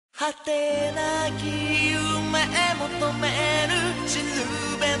果てなき夢求める死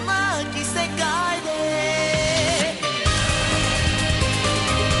ぬべなき世界で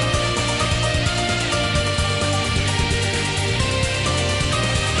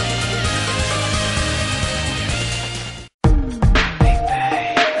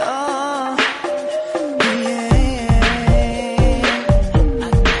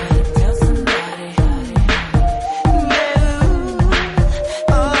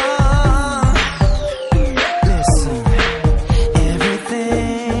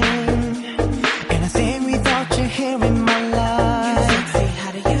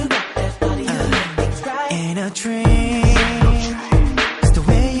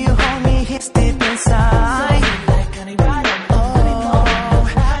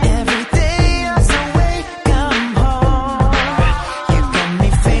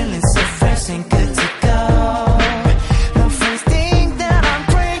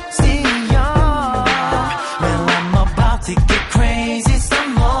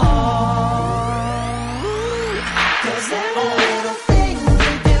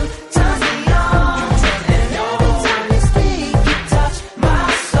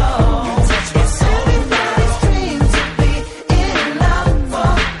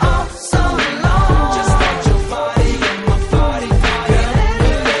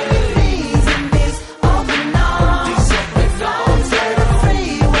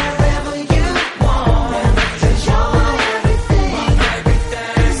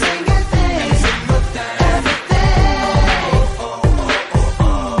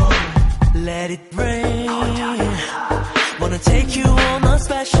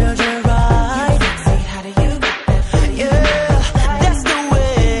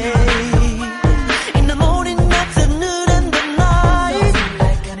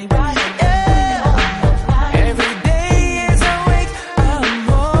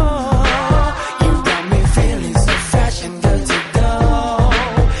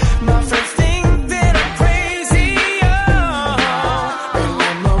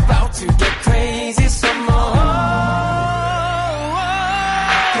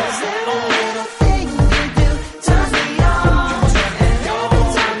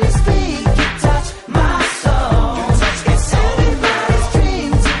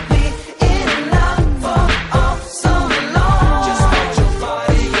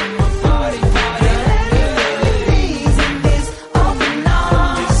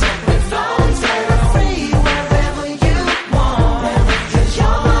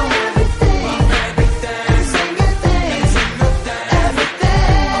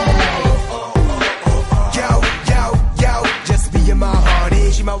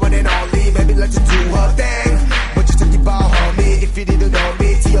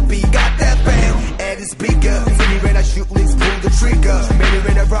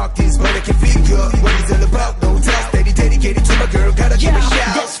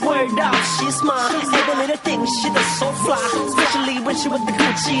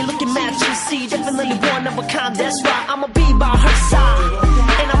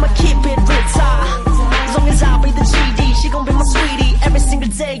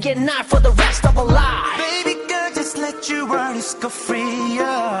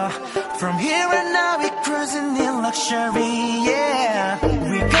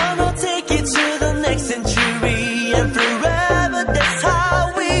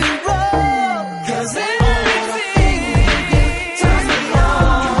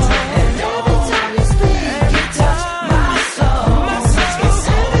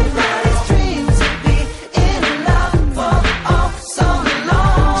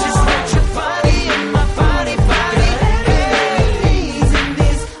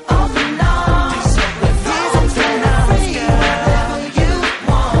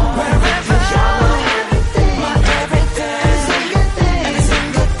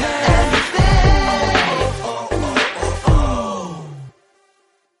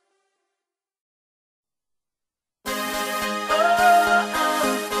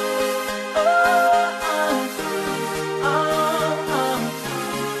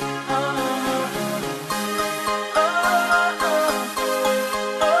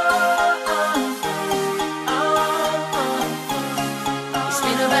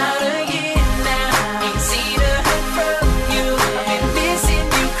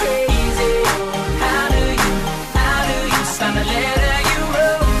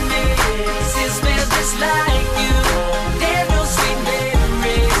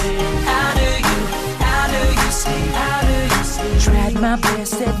my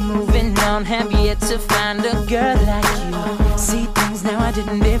best at moving on. Have yet to find a girl like you. See things now I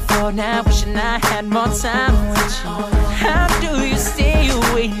didn't before. Now wishing I had more time with you. How do you stay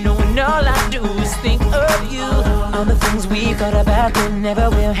away? No All the things we thought about that never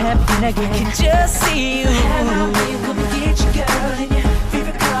will happen again. Can just see you. Have my way, come and get you, girl. In your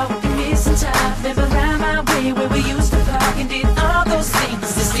favorite car with your missing time. Never ride my way where we used to park and did all those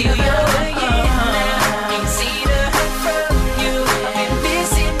things to steal your now. Ain't seen a hurt from you. I've been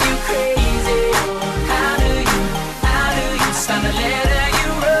missing you crazy. How do you sign a letter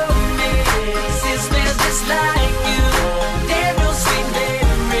you wrote me? It smells just like you. There's no sweet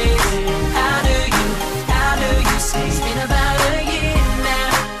memories. How do you say it's been about a year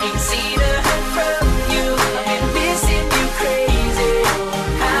now? Ain't seen a hurt from you. I've been missing you crazy.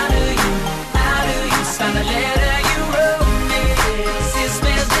 How do you sign a letter you wrote me? It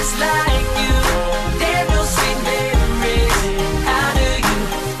smells just like you. There's no sweet memories. How do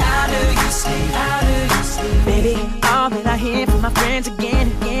you say? Baby, all that I hear from my friends again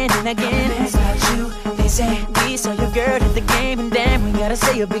and again is about you. They say we saw your girl at the game and damn, we gotta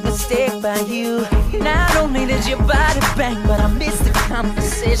say a big mistake by you. Not only did your body bang, but I missed the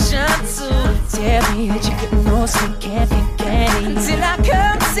conversation too. Tell me that you get no sleep, can't think candy until I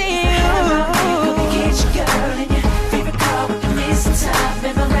come see you. Come and get your girl in your favorite car with your missing time.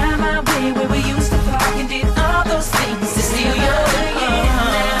 Never ride my way where we used to park and did all those things to steal your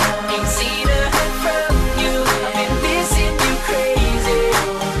now. Ain't seen a hurt from you. I've been missing you crazy.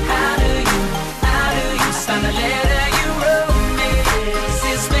 How do you sign a letter you wrote me?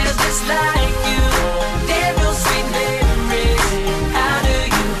 It smells just like you. There's no sweet memories. How do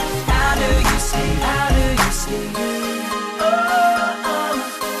you say? Oh, oh,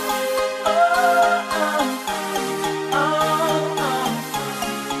 oh, oh, oh,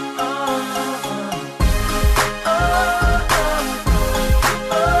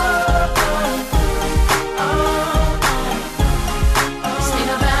 It's been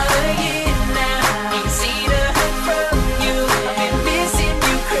about a year now. Ain't seen a hurt from you. I've been missing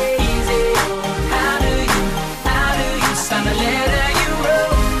you crazy. How do you sign a letter you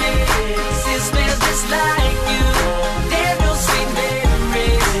wrote me? It smells just like you. There's no sweet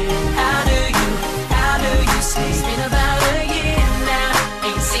memories. How do you say? It's been about a year now.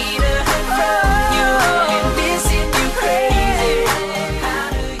 Ain't seen a hurt from you. I've been missing you crazy. How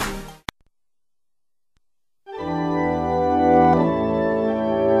do you?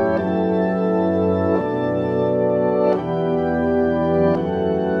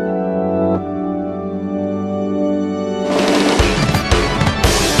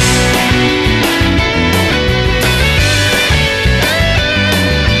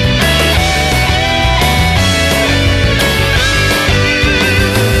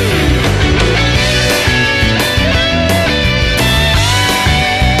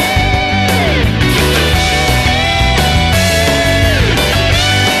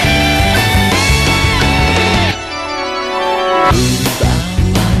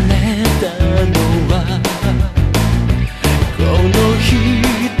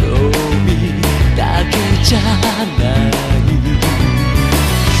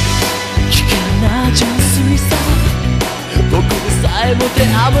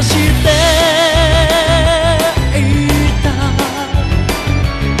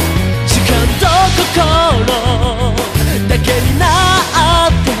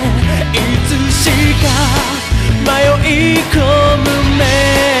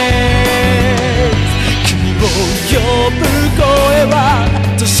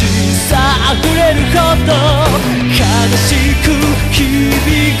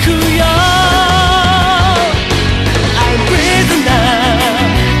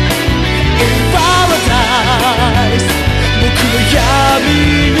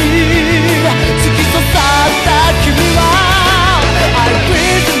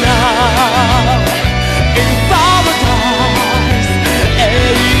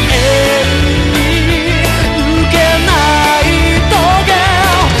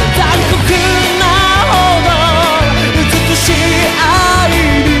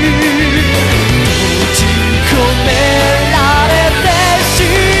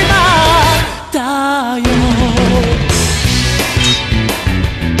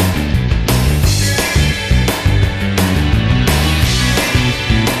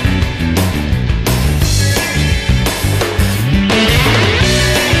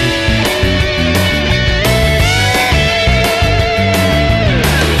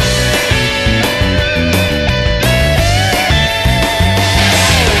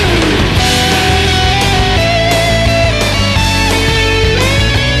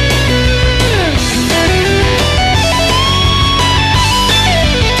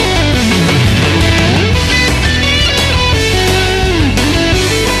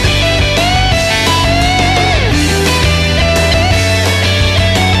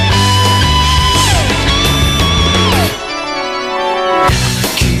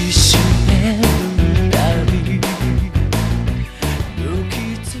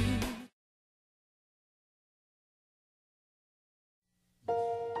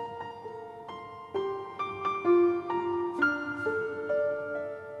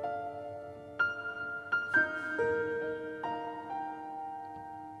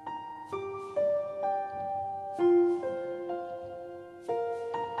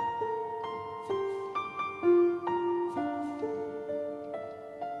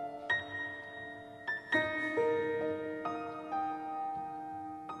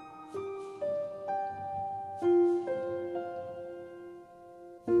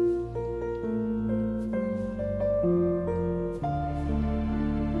 you.